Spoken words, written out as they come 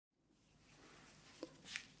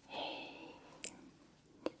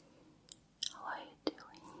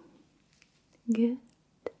Good.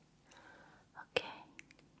 Okay.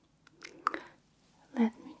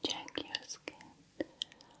 Let me check your skin.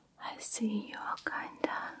 I see you're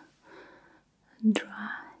kinda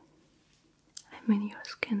dry. I mean, your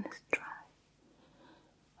skin is dry.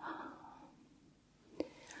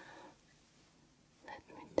 Let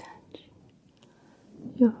me touch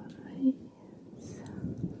your face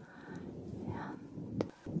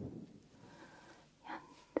and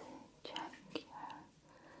check your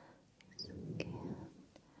skin,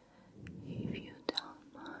 if you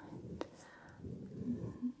don't mind.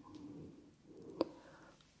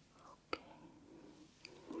 Okay.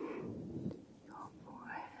 Your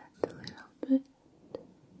forehead a little bit.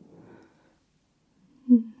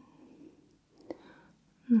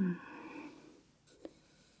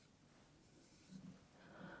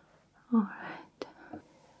 Alright.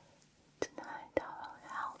 Tonight I will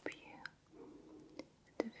help you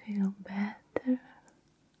to feel better,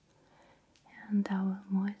 and I will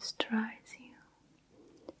moisturize you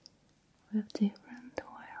with different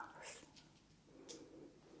oils.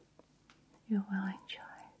 You will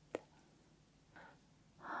enjoy it.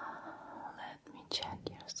 Let me check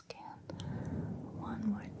your skin one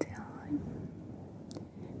more time.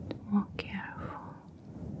 Be more careful.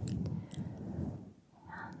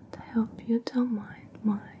 And I hope you don't mind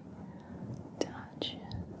my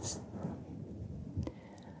touches.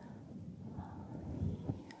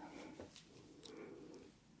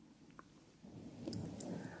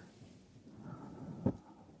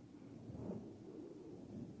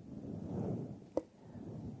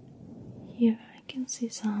 Here I can see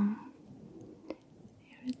some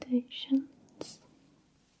irritations.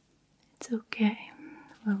 It's okay,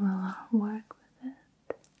 we will work with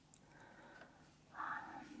it.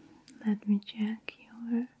 Let me check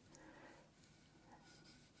your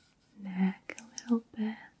neck a little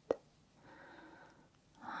bit.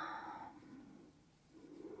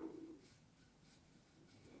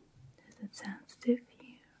 Is it sensitive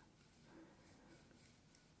here?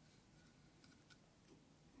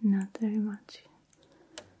 Not very much.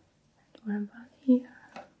 What about here?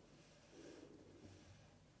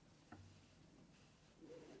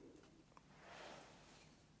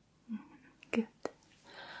 Good.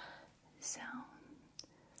 So,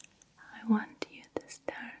 I want you to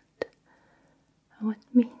start. I want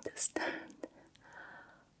me to start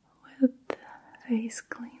with face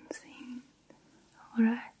cleansing.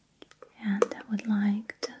 Alright? And I would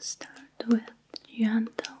like to start with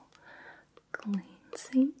gentle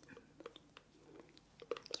cleansing.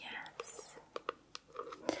 Yes.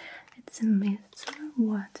 It's a micellar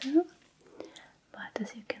water, but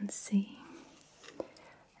as you can see,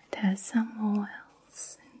 it has some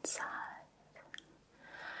oils inside.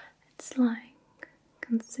 It's like,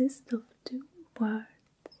 consists of two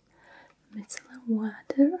parts, micellar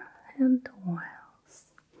water and oils.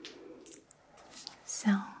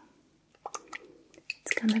 So,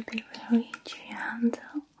 it's gonna be very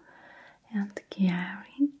gentle and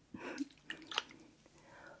caring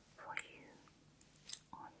for you,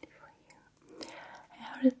 only for you.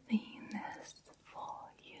 Everything is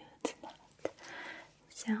for you tonight.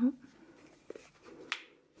 So,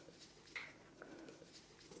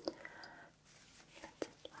 let's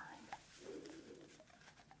apply.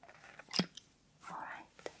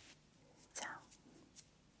 Alright, so,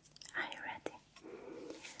 are you ready?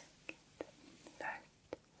 Good.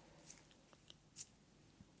 First,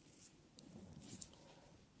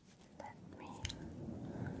 let me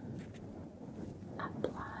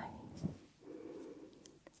apply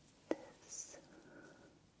this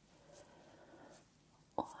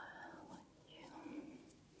oil on you,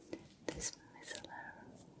 this micellar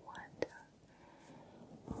water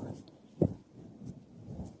on you.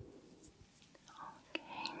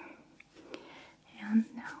 Okay, and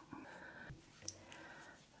now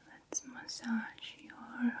let's massage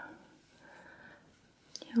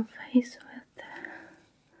your face with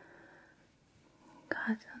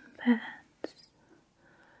cotton pads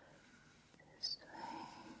this way.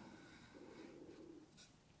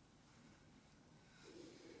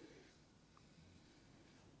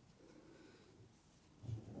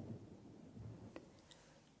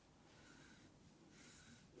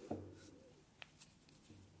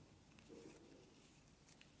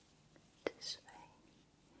 This way.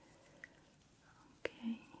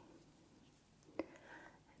 Okay.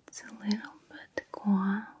 It's a little bit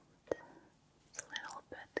cold. It's a little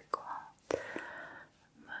bit cold, but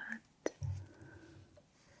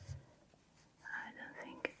I don't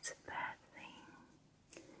think it's a bad thing.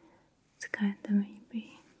 It's kind of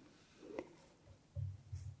maybe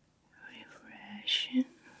refreshing.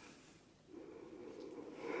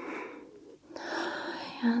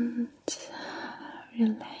 And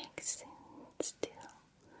relaxing still,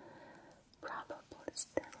 probably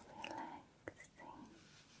still relaxing.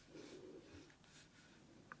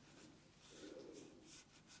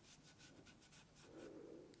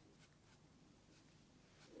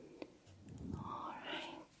 All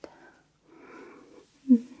right,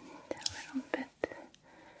 a little bit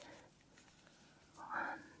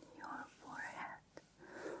on your forehead,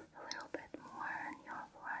 a little bit more on your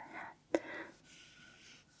forehead.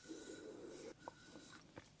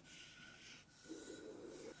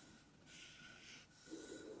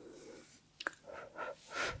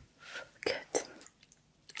 Good.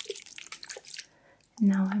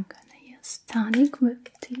 Now I'm gonna use tonic with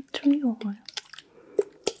tea tree oil.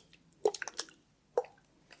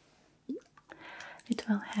 It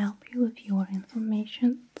will help you with your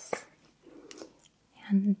inflammations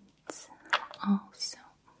and also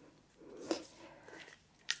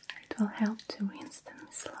it will help to rinse them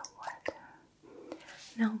in slow water.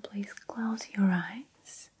 Now please close your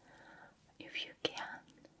eyes if you can.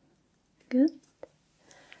 Good.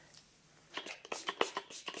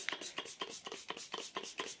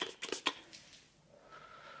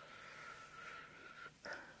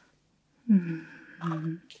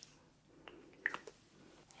 And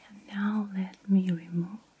now let me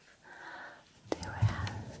remove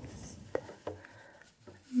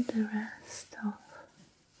the rest of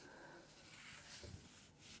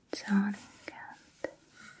tonic and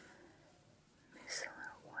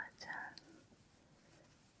micellar water.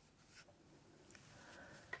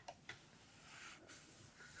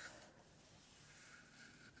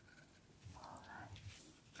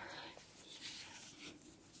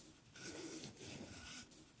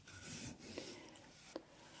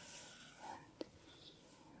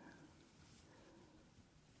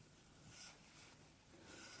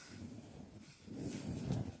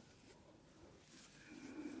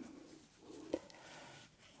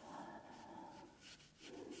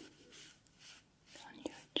 On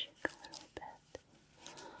your cheek a little bit.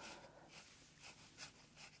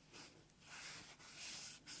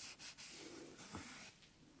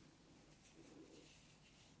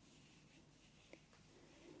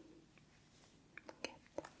 Okay.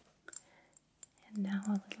 And now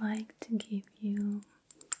I would like to give you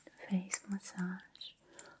a face massage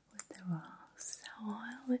with the rose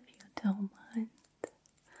oil if you don't mind.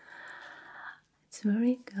 It's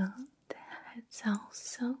very good. It's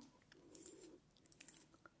also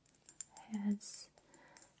has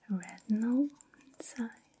retinol inside,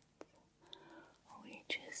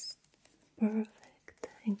 which is perfect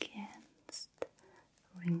against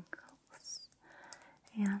wrinkles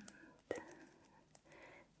and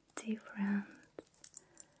different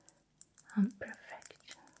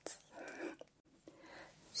imperfections.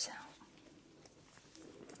 So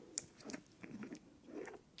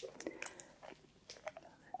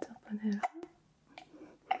let's open it up.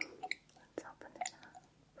 Let's open it up.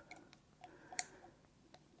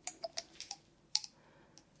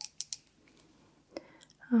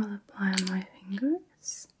 I'll apply on my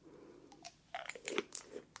fingers.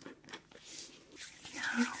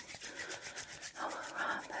 Now I will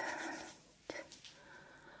rub it.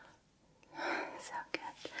 So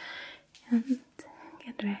good. And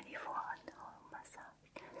get ready for the whole massage.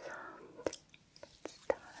 So let's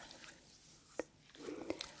start.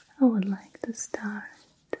 I would like to start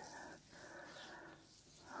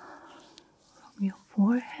from your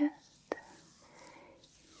forehead.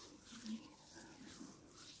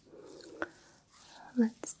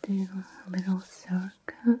 Let's do little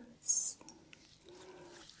circles.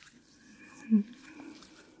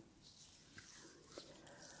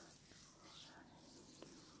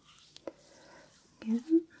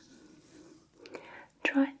 Again,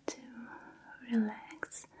 try to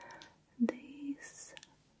relax these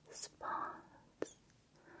spots.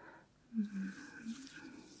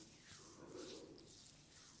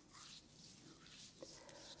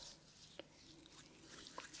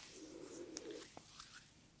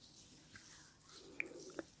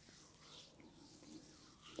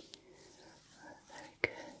 Very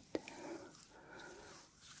good.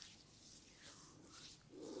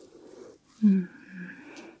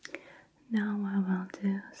 Now I will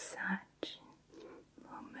do such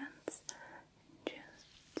movements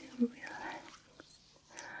just to relax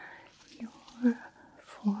your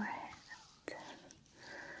forehead.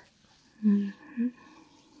 Here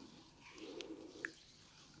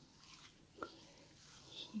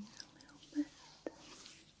a little bit.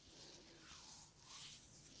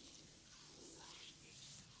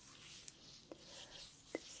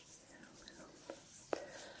 This a little bit.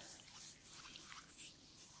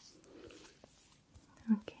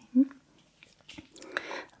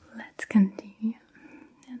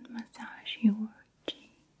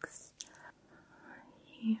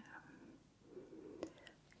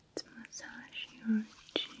 your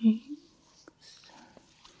cheeks.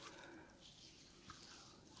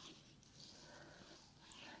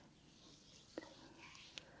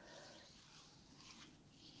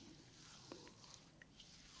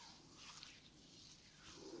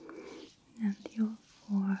 And your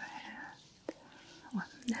forehead. Well,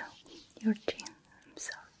 no, your chin. I'm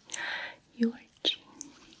sorry. Your chin.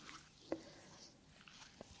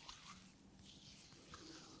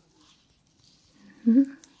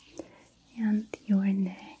 And your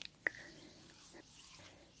neck.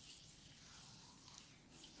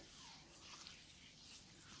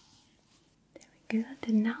 There we go.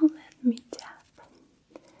 And now let me tap.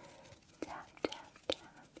 Tap, tap, tap,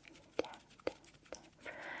 tap, tap,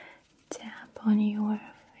 tap. Tap on your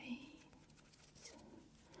face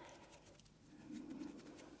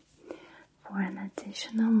for an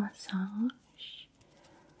additional massage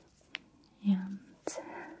and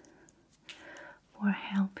for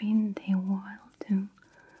helping the oil to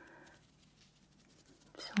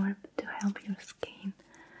absorb, to help your skin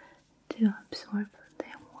to absorb the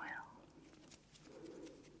oil.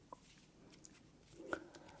 A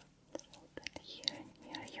little bit here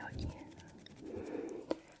near your ear.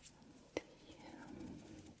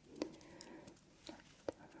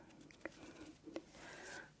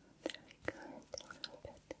 Very good. A little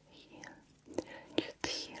bit here. Just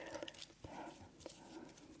here a little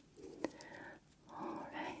bit.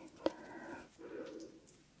 Alright.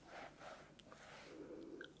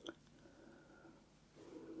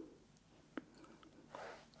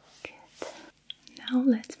 Good. Now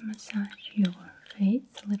let's massage your face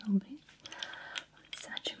a little bit.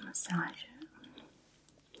 Such a massager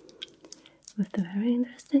with a very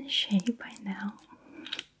interesting shape, I know,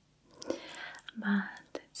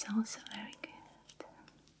 but it's also very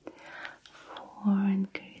good for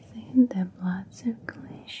increasing the blood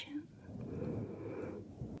circulation.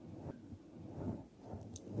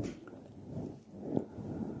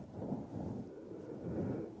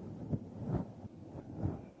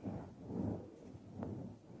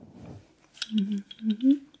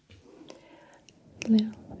 A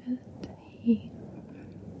little bit here.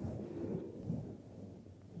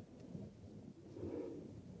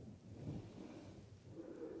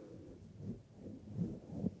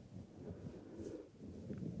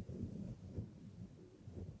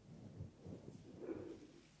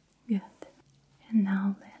 Good. And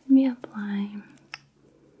now let me apply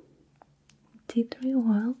tea tree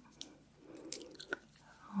oil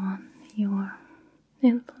on your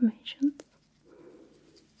inflammation.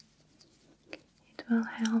 It will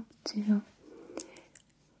help to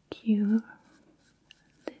cure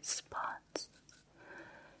these spots.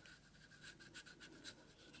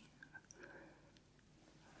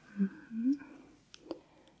 Here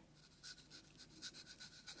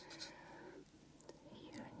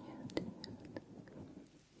and here.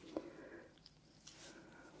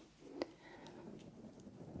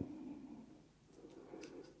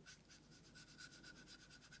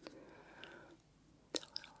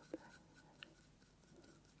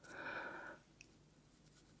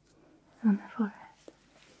 On the forehead.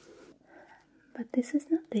 But this is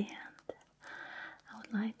not the end. I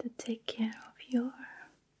would like to take care of your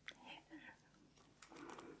hair.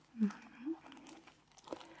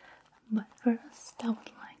 But first, I would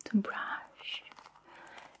like to brush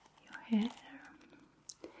your hair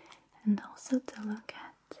and also to look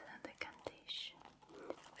at the condition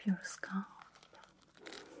of your scalp.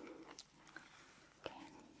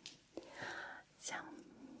 Okay. So,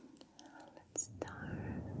 let's start.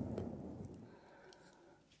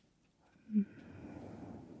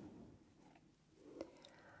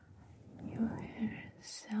 Your hair is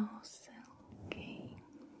so silky,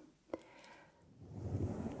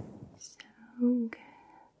 so good.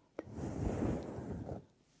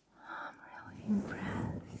 I'm really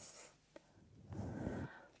impressed.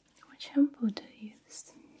 What shampoo do you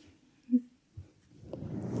use?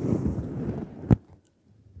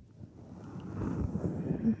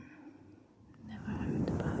 Never heard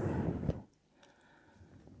about it.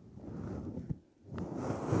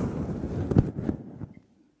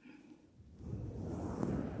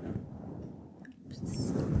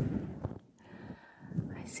 Oops.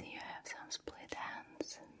 I see you have some split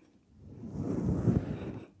hands.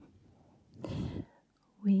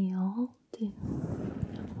 We all do.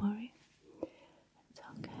 Don't worry.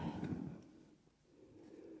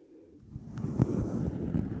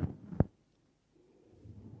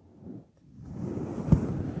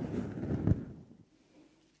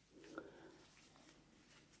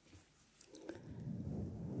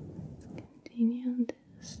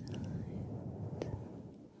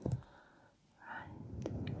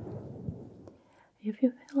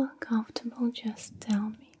 If you feel uncomfortable, just tell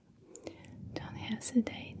me. Don't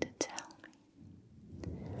hesitate to tell me.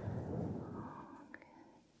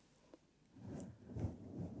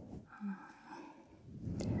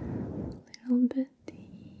 A little bit deep.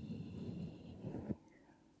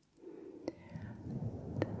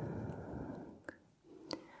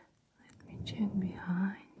 Let me check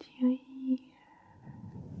behind your ear.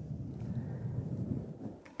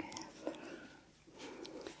 Good.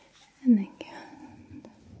 And again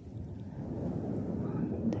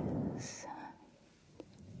on this side.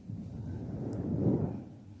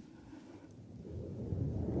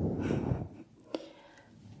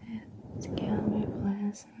 It can be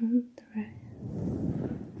pleasant, right?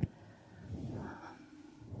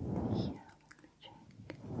 Here, let me check.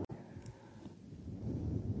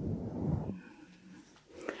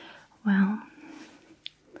 Well,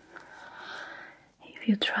 if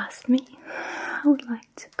you trust me, I would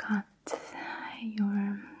like to cut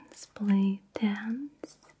your split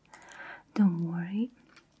ends. Don't worry,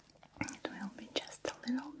 it will be just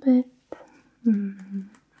a little bit.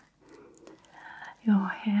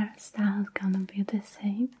 Your hairstyle is gonna be the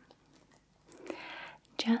same.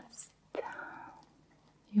 Just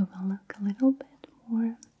you will look a little bit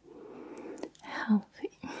more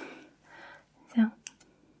healthy. So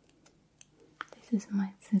this is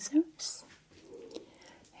my scissors,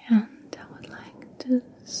 and I would like to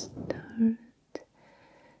start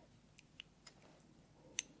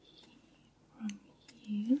from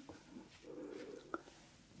here.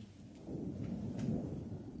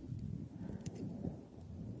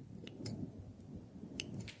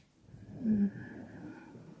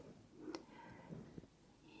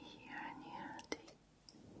 Here near the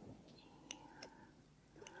ear.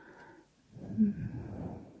 We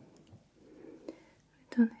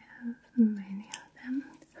don't have many of them.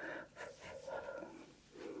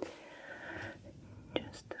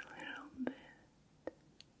 Just a little bit.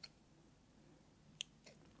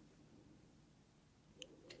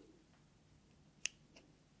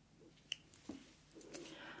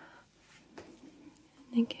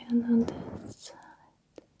 And again on this side.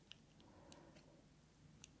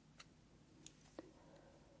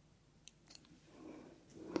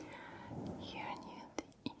 Here near the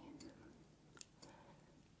ear.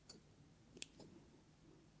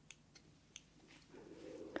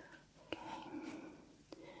 Okay.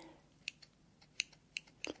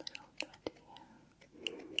 A little bit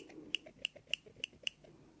here.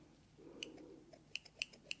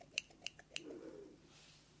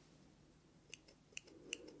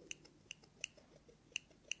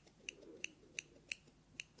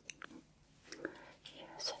 Here,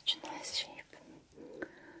 such a nice shape.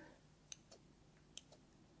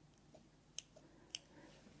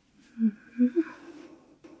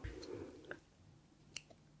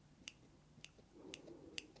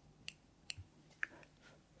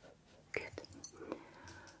 Good.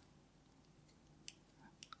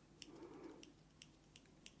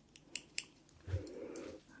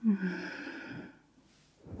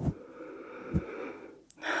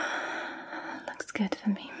 Looks good for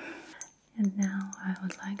me. And now I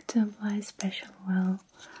would like to apply special oil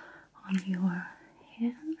on your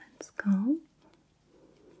hair and scalp.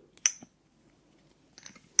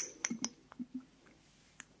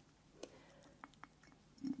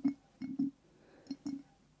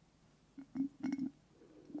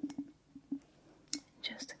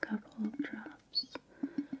 Just a couple of drops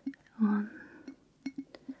on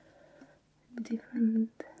different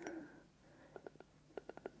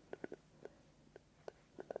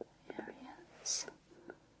areas.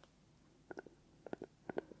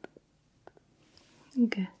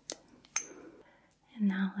 Good. And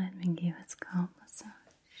now let me give a scalp massage.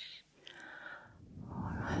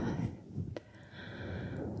 Alright.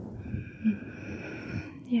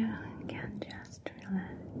 You can just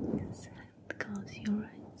relax and close your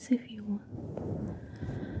eyes if you want,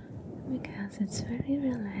 because it's very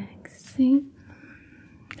relaxing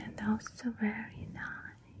and also very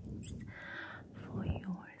nice for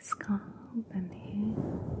your scalp and hair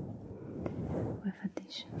with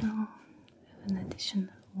an additional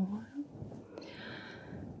oil.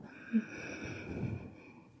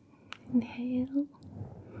 Inhale,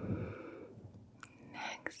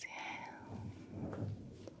 exhale,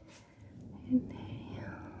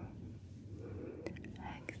 inhale,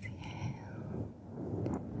 exhale.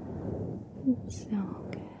 It's so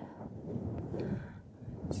good,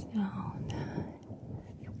 it's so nice.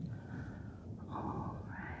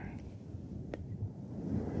 Alright.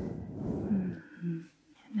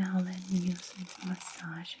 Now let me use this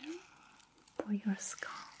massager for your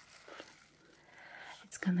scalp.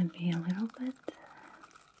 It's gonna be a little bit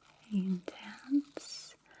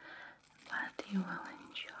intense, but you will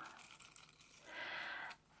enjoy.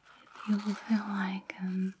 You will feel like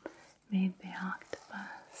maybe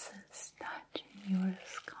octopus is touching your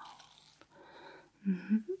scalp.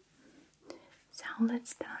 So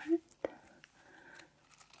let's start.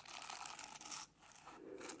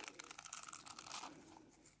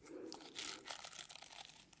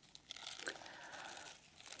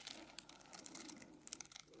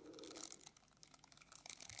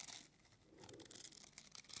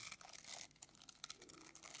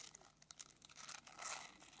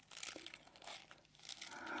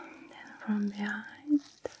 Then from behind.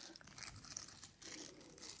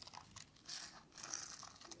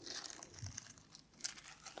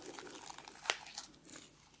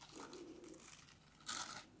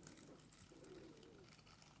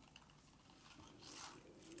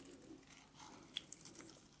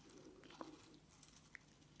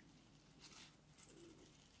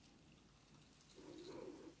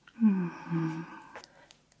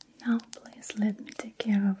 Now please let me take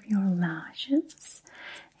care of your lashes,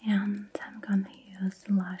 and I'm gonna use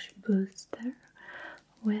Lash Booster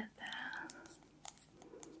with a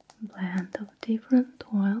blend of different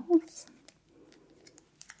oils.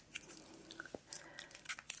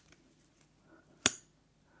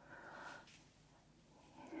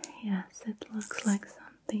 Yes, it looks like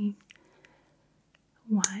something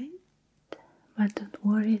white, but don't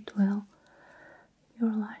worry,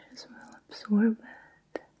 your lashes will absorb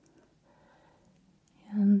it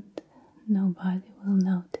and nobody will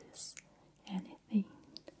notice anything.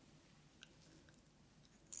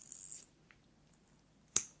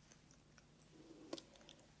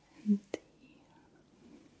 And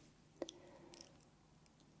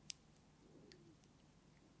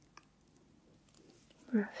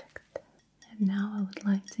perfect. And now I would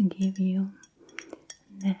like to give you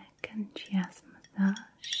neck and chest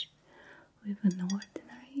massage with an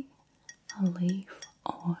ordinary olive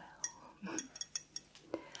oil.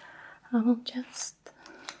 I will just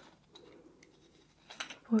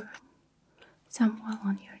pour some oil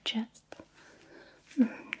on your chest,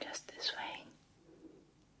 just this way.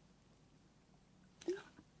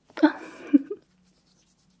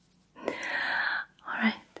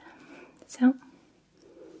 Alright, so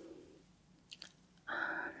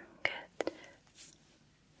good.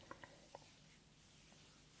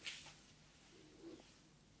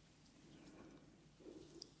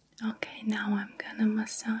 Okay, now I'm gonna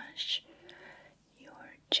massage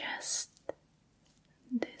your chest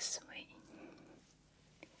this way.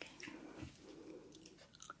 Okay.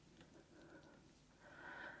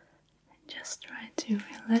 Just try to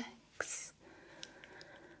relax.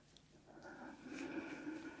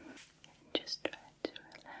 Just try to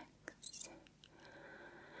relax.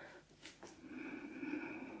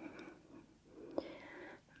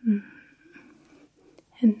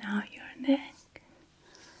 And now your neck.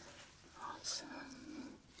 Also,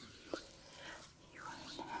 your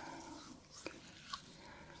neck.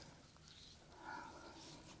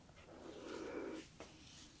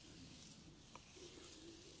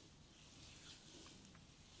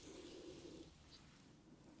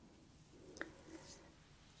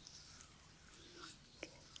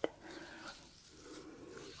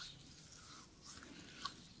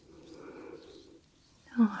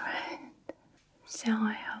 Alright, so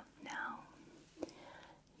I hope now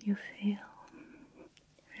you feel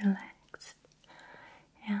relaxed.